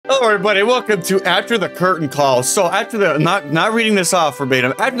Hello, everybody. Welcome to After the Curtain Call. So, after the not reading this off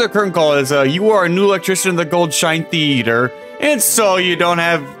verbatim. After the curtain call is you are a new electrician in the Goldshine Theatre, and so you don't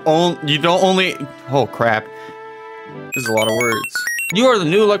only. Oh crap! There's a lot of words. You are the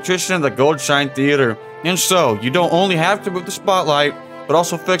new electrician in the Goldshine Theatre, and so you don't only have to move the spotlight, but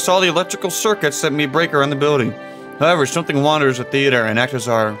also fix all the electrical circuits that may break around the building. However, something wanders the theater, and actors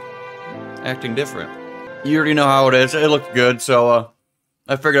are acting different. You already know how it is. It looked good, so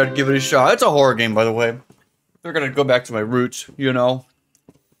I figured I'd give it a shot. It's a horror game, by the way. We're gonna go back to my roots, you know.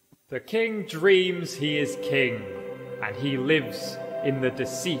 The king dreams he is king, and he lives in the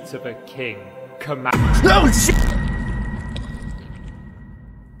deceit of a king. No shit!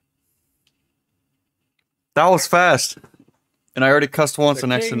 That was fast. And I already cussed once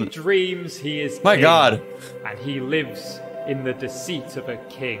and The king dreams he is king. My God. And he lives in the deceit of a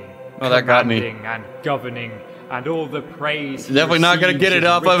king. Oh, that got me. And governing, and all the praise. Definitely not gonna get it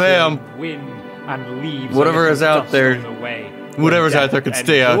off of him. Wind and leaves. Whatever is out there. Whatever's out there can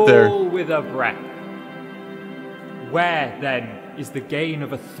stay out there. All with a breath. Where then is the gain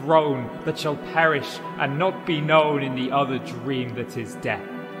of a throne that shall perish and not be known in the other dream that is death?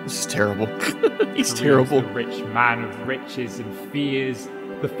 This is terrible. He's Dreams terrible. The rich man of riches and fears,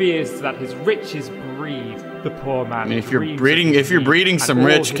 the fears that his riches breed. The poor man. I mean, if you're breeding some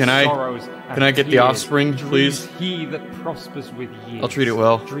rich, can I get the offspring, please? He that prospers with years. I'll treat it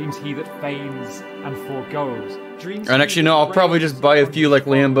well. Dreams he that feigns and foregoes. Dreams. And actually, no, I'll probably just buy a few like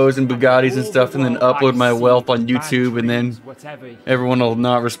Lambos and Bugattis and stuff, and then upload my wealth on YouTube, and then everyone will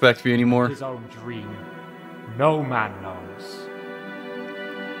not respect me anymore. His own dream, no man knows.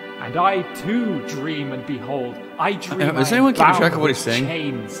 And I too dream, and behold, I dream. Is anyone keeping track of what he's saying?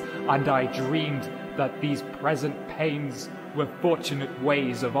 Chains, and I dreamed that these present pains were fortunate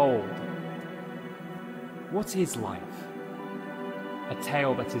ways of old. What is life? A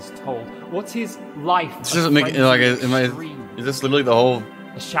tale that is told. What is life? This doesn't make it like. Is this literally the whole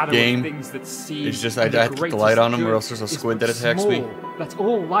a shadow game? Of things that see. It's just I have to put the light on him, or else there's a squid that attacks me. That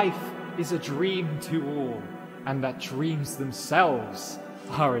all life is a dream to all, and that dreams themselves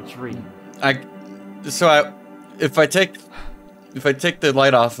are a dream. If I take the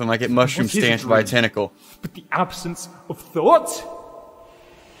light off him, I get mushroom stanched by a tentacle. But the absence of thought?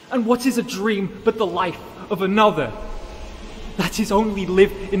 And what is a dream but the life of another? That is only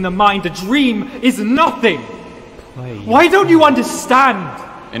lived in the mind. A dream is nothing. Why don't you understand?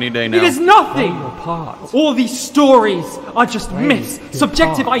 Any day now. It is nothing. All these stories are just myths,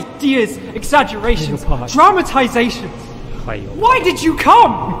 subjective ideas, exaggerations, dramatizations. Why did you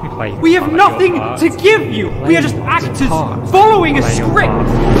come? We have nothing to give you. We are just actors following a script.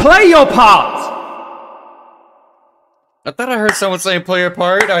 Play your part. I thought I heard someone saying play your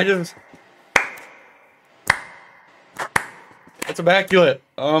part. It's immaculate.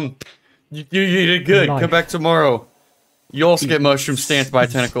 You did good. Come back tomorrow. You also get mushroom stanced by a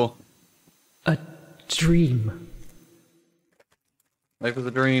tentacle. A dream. Life is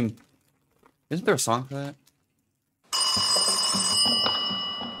a dream. Isn't there a song for that?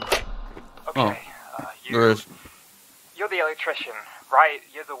 Okay, you're the electrician, right?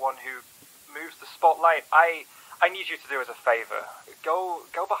 You're the one who moves the spotlight. I need you to do us a favor. Go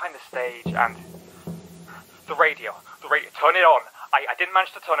behind the stage and the radio, turn it on. I didn't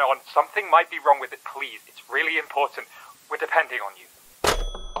manage to turn it on. Something might be wrong with it, please. It's really important. We're depending on you.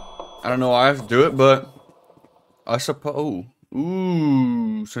 I don't know why I have to do it, but I suppose.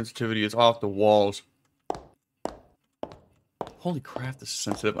 Ooh, sensitivity is off the walls. Holy crap, this is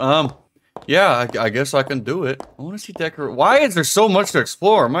sensitive. Yeah, I guess I can do it. I want to see decorate. Why is there so much to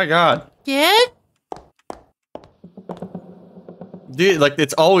explore? My God. Kid? Dude, like,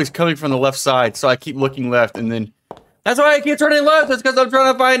 it's always coming from the left side, so I keep looking left, and then... That's why I keep turning left! It's because I'm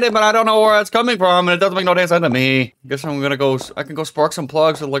trying to find it, but I don't know where it's coming from, and it doesn't make no damn sense to me. Guess I'm gonna go... I can go spark some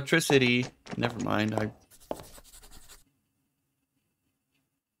plugs with electricity. Never mind,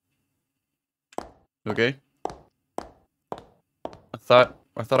 Okay.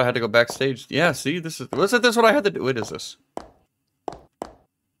 I thought I had to go backstage. Yeah, see, this is what I had to do. What is this?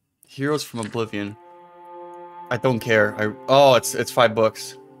 Heroes from Oblivion. I don't care. Oh, it's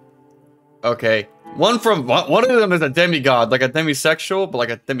 $5. Okay. One of them is a demigod, like a demisexual, but like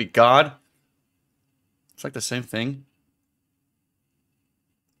a demigod. It's like the same thing.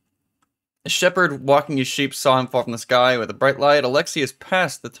 A shepherd walking his sheep saw him fall from the sky with a bright light. Alexius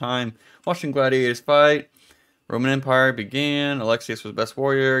passed the time watching gladiators fight. Roman Empire began. Alexius was the best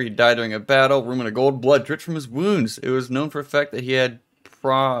warrior. He died during a battle. Room of gold. Blood dripped from his wounds. It was known for a fact that he had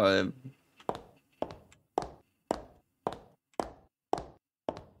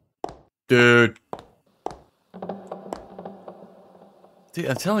Dude. Dude,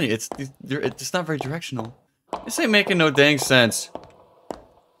 I'm telling you, it's not very directional. This ain't making no dang sense.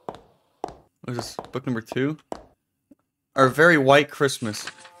 What is this? Book number 2? Our Very White Christmas.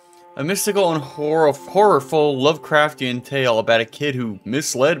 A mystical and horrorful Lovecraftian tale about a kid who,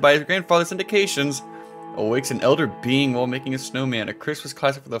 misled by his grandfather's indications, awakes an elder being while making a snowman. A Christmas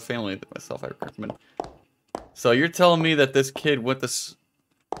classic for the family. Myself, I recommend. So you're telling me that this kid went to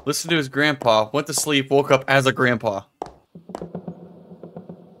listen to his grandpa, went to sleep, woke up as a grandpa.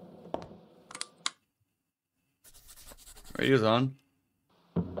 Radio's on.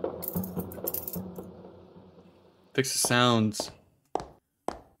 Fix the sounds.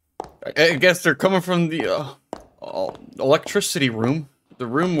 I guess they're coming from the electricity room. The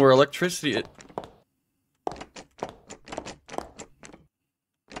room where electricity...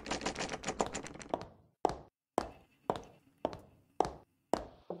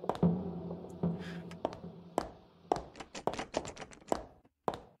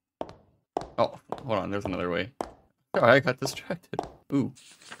 Oh, hold on, there's another way. Oh, I got distracted. Ooh.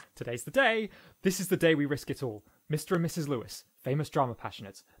 Today's the day. This is the day we risk it all. Mr. and Mrs. Lewis, famous drama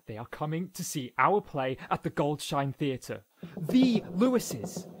passionates, they are coming to see our play at the Goldshine Theatre. The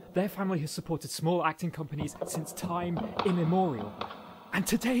Lewises. Their family has supported small acting companies since time immemorial. And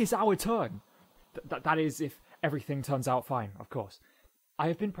today is our turn. That is, if everything turns out fine, of course. I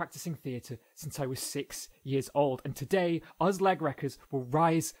have been practicing theatre since I was 6 years old, and today, us leg wreckers will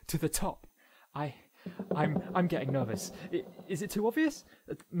rise to the top. I'm getting nervous. Is it too obvious?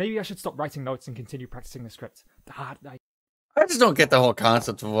 Maybe I should stop writing notes and continue practicing the script. I just don't get the whole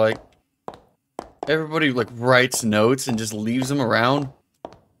concept of, like, everybody, like, writes notes and just leaves them around.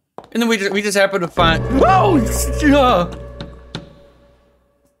 And then we just happen to find... Oh! Yeah!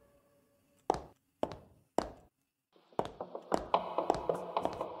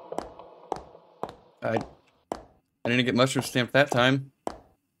 I didn't get mushroom stamped that time.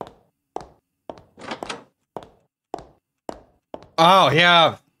 Oh,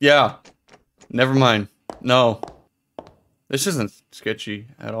 yeah. Yeah. Never mind. No. This isn't sketchy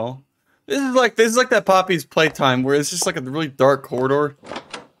at all. This is like that Poppy's Playtime where it's just like a really dark corridor.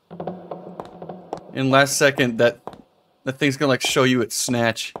 And last second that thing's gonna like show you its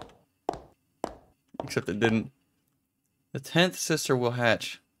snatch. Except it didn't. The 10th sister will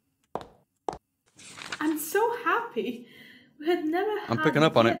hatch. I'm so happy. We had never I'm picking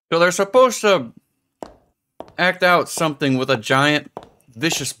up on it. So they're supposed to act out something with a giant,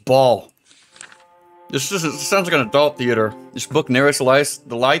 vicious ball. This sounds like an adult theater. This book narrates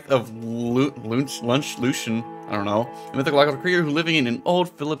the life of Lucian, I don't know, a mythological creature who living in an old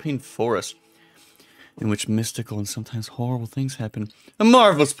Philippine forest, in which mystical and sometimes horrible things happen. A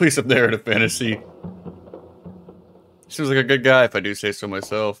marvelous piece of narrative fantasy. Seems like a good guy, if I do say so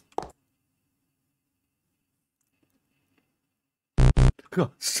myself.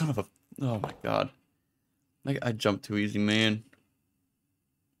 God, son of a... Oh my god. I jumped too easy, man.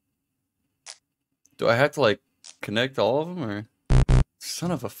 Do I have to, like, connect all of them, or...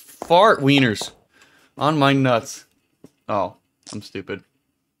 Son of a fart wieners. On my nuts. Oh, I'm stupid.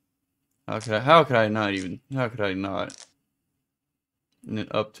 How could I not even... How could I not? And then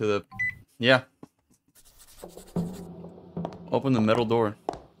up to the... Yeah. Open the metal door.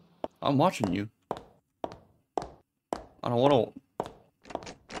 I'm watching you. I don't want to...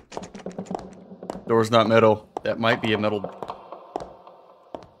 Door's not metal. That might be a metal...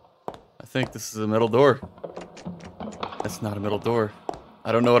 I think this is a metal door. That's not a metal door.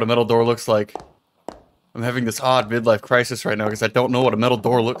 I don't know what a metal door looks like. I'm having this odd midlife crisis right now because I don't know what a metal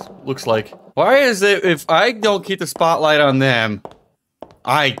door looks like. Why is it if I don't keep the spotlight on them,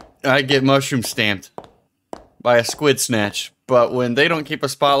 I get mushroom stamped by a squid snatch, but when they don't keep a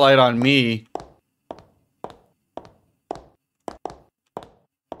spotlight on me...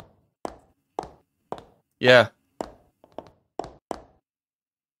 Yeah.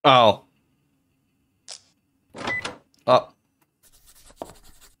 Oh.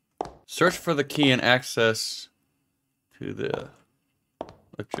 Search for the key and access to the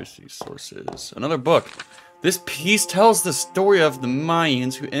electricity sources. Another book. This piece tells the story of the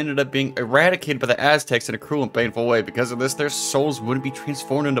Mayans who ended up being eradicated by the Aztecs in a cruel and painful way. Because of this, their souls wouldn't be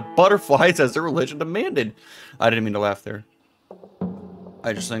transformed into butterflies as their religion demanded. I didn't mean to laugh there.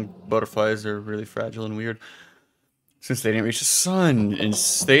 I just think butterflies are really fragile and weird. Since they didn't reach the sun, and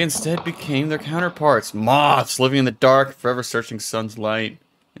they instead became their counterparts. Moths living in the dark, forever searching sun's light.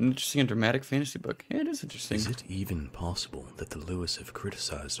 An interesting and dramatic fantasy book. Yeah, it is interesting. Is it even possible that the Lewis have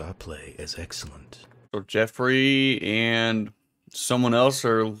criticized our play as excellent? So Jeffrey and someone else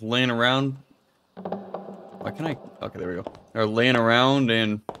are laying around. Why can I? Okay, there we go. Are laying around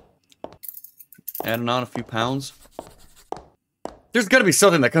and adding on a few pounds. There's gotta be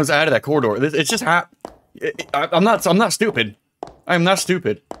something that comes out of that corridor. It's just I'm not stupid. I'm not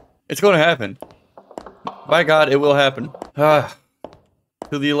stupid. It's gonna happen. By God, it will happen. To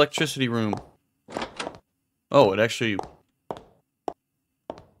the electricity room. Oh, it actually...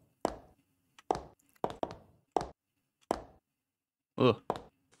 Ugh.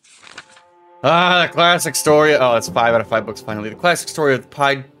 The classic story. Oh, it's 5 out of 5 books finally. The classic story of the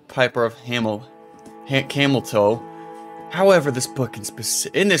Pied Piper of Camel Toe. However, this book in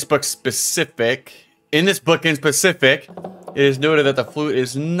specific, it is noted that the flute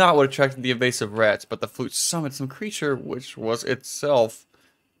is not what attracted the invasive rats, but the flute summoned some creature which was itself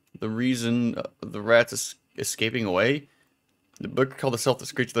the reason the rats escaping away. The book called itself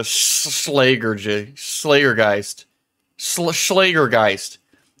this creature the Schlägergeist. Schlägergeist.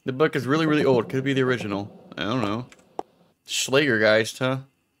 The book is really, really old. Could it be the original? I don't know. Schlägergeist, huh?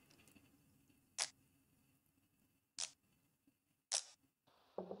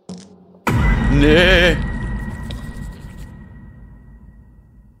 Nah.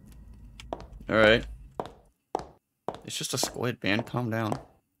 Alright. It's just a squid, man. Calm down.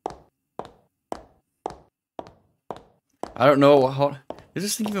 I don't know how... Is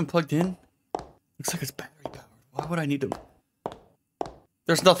this thing even plugged in? Looks like it's battery powered. Why would I need to...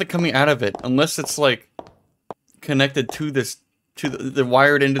 There's nothing coming out of it. Unless it's, like, connected to this... To the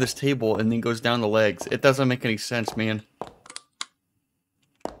wired into this table and then goes down the legs. It doesn't make any sense, man.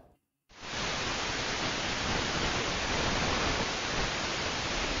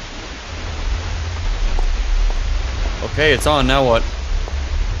 Okay, it's on. Now what?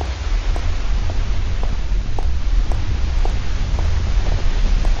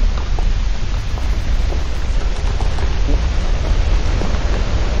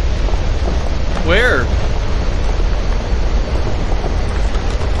 Where?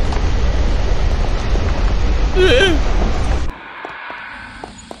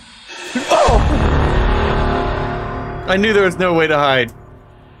 Oh! I knew there was no way to hide.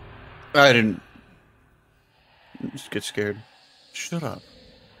 I didn't. Just get scared. Shut up.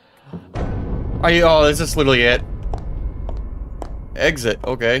 Oh, is this literally it? Exit,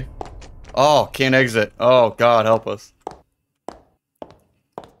 okay. Oh, can't exit. Oh, God, help us.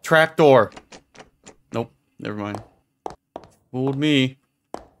 Trapdoor. Nope, never mind. Fooled me.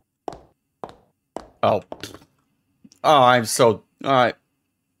 Oh. Oh, I'm so... Alright.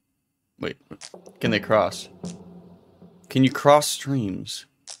 Wait, can they cross? Can you cross streams?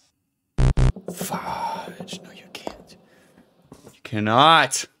 Fudge. No, you can't. You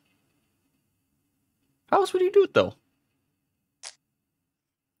cannot. How else would you do it, though?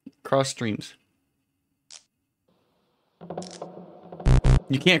 Cross streams.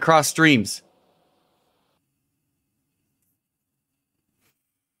 You can't cross streams.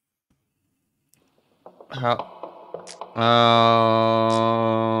 How?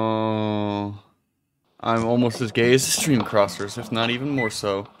 I'm almost as gay as the stream crossers, if not even more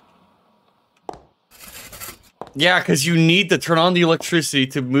so. Yeah, because you need to turn on the electricity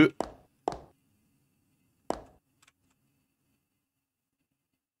to move.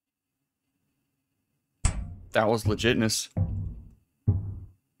 That was legitness.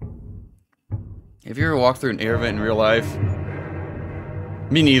 Have you ever walked through an air vent in real life?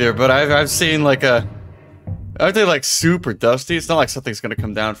 Me neither, but I've seen like a... Aren't they like super dusty? It's not like something's gonna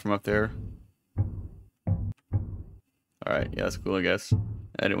come down from up there. Alright, yeah, that's cool, I guess.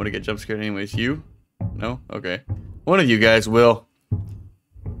 I didn't want to get jump scared anyways. You? No? Okay. One of you guys will.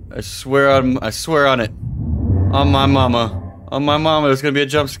 I swear on it. On my mama. On my mama, there's gonna be a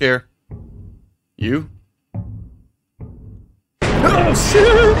jump scare. You? Oh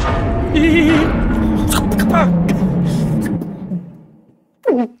shit!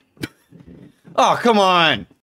 Oh, come on!